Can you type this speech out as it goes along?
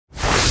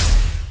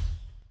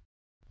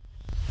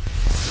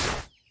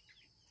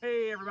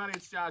everybody,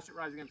 it's Josh at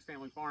Rise Against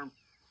Family Farm.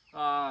 Hey,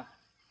 I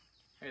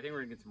think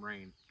we're gonna get some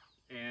rain,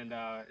 and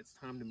it's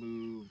time to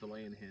move the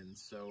laying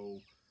hens. So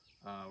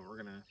we're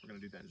gonna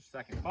do that in just a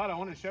second. But I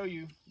want to show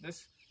you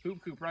this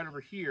hoop coop right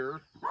over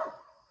here.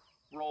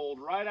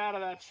 Rolled right out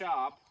of that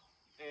shop,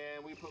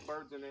 and we put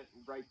birds in it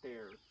right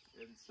there.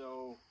 And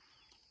so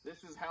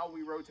this is how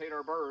we rotate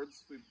our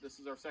birds. This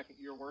is our second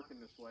year working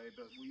this way,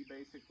 but we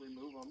basically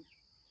move them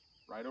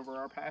right over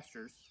our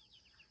pastures.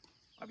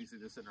 Obviously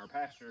this isn't our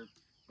pasture,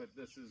 but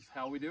this is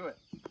how we do it.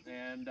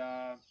 And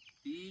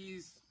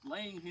these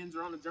laying hens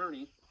are on a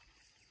journey.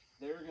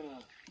 They're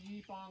gonna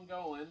keep on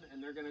going,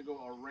 and they're gonna go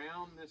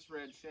around this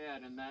red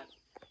shed, and that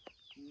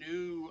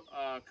new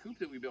coop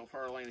that we built for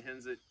our laying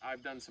hens that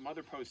I've done some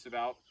other posts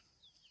about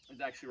is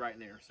actually right in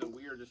there. So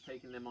we are just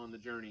taking them on the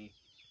journey,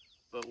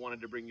 but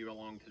wanted to bring you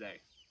along today.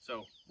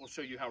 So we'll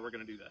show you how we're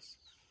gonna do this.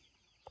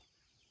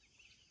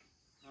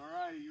 All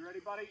right, are you ready,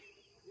 buddy?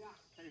 Yeah.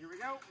 Okay, here we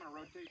go. I'm gonna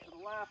rotate to the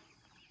left.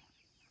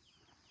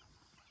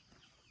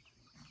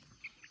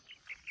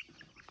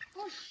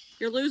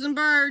 You're losing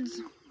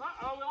birds.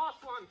 Uh-oh, we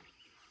lost one.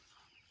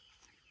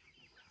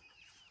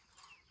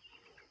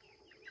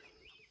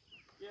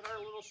 Get our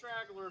little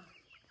straggler.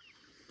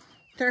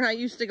 They're not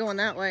used to going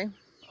that way.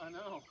 I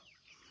know.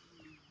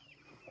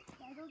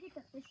 Can I go get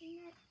the fishing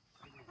net?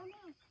 Oh no.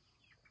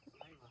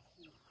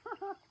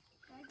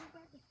 Can I go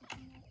grab the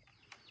fishing net?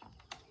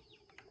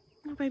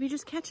 No, baby,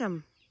 just catch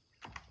them.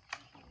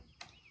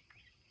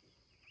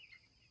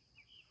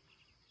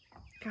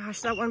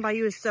 Gosh, that one by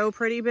you is so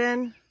pretty,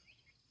 Ben.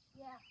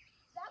 Yeah.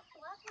 That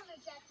black one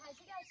that Jack has,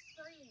 it has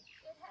three.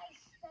 It has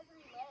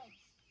feathery legs.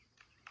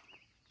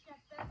 It's got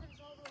feathers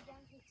all the way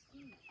down to its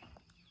feet.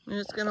 And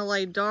it's gonna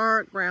lay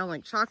dark brown,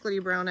 like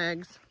chocolatey brown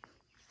eggs.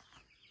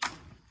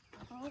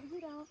 Hold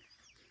it out.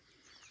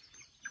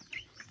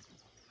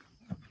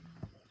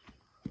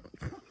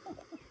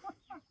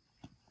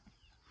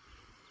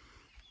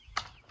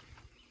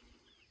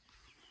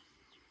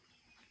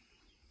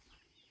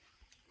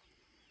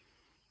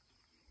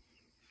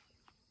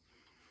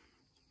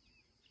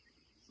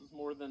 This is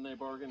more than they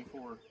bargained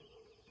for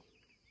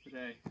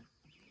today.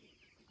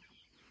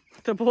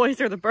 The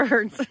boys or the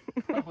birds?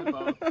 Probably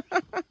both.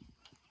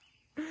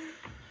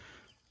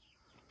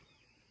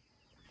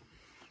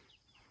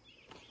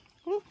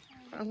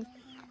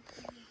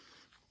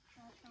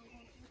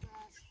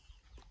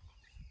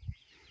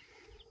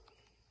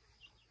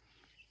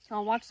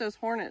 I'll watch those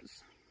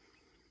hornets.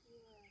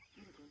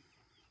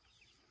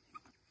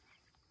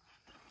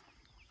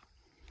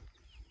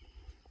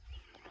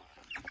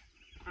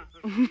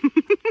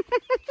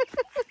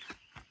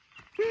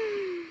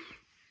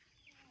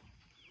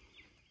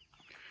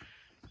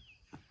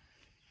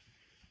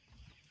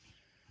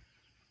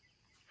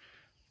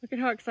 Look at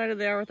how excited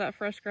they are with that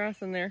fresh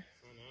grass in there.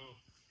 I know.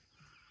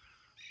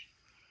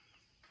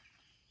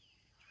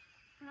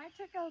 When I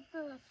took out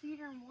the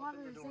feeder and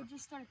waters, they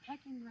just started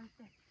pecking right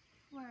there,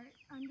 where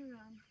under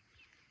them.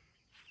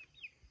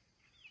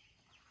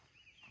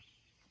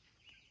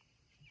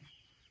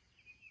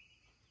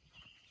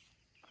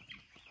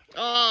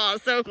 Oh,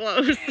 so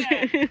close.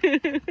 Yeah.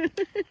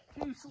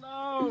 Too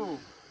slow.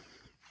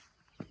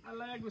 My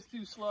leg was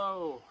too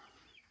slow.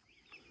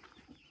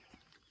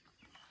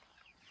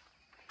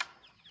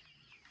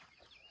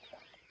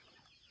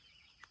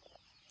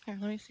 Here,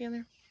 let me see in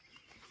there.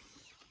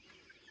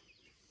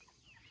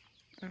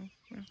 Oh,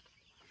 no.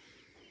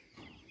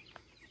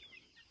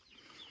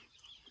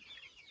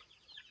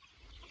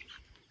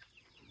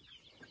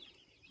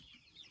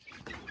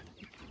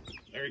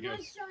 There he goes.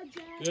 Nice job,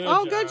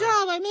 Jack. Good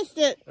job. I missed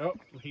it. Oh,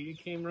 he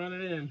came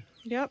running in.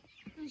 Yep.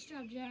 Nice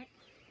job, Jack.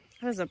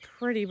 That is a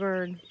pretty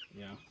bird.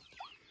 Yeah.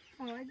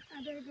 Oh, I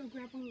better go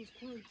grab one of those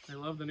cords. They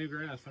love the new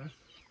grass, huh?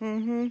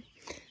 Mm-hmm.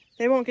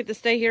 They won't get to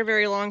stay here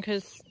very long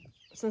because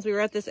since we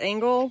were at this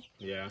angle,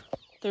 Yeah.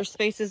 there's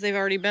spaces they've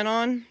already been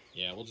on.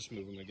 Yeah, we'll just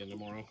move them again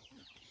tomorrow.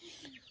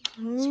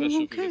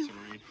 Especially if we get some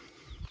rain.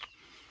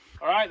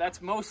 All right,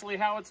 that's mostly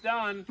how it's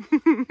done. We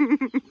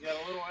got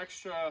a little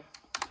extra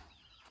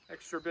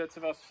bits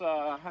of us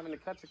having to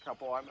catch a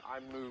couple. I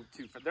moved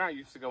too fast. They're not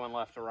used to going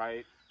left to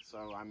right,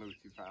 so I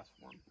moved too fast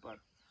for them. But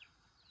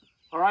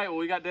all right, well,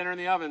 we got dinner in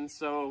the oven,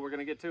 so we're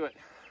gonna get to it.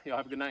 Y'all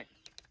have a good night.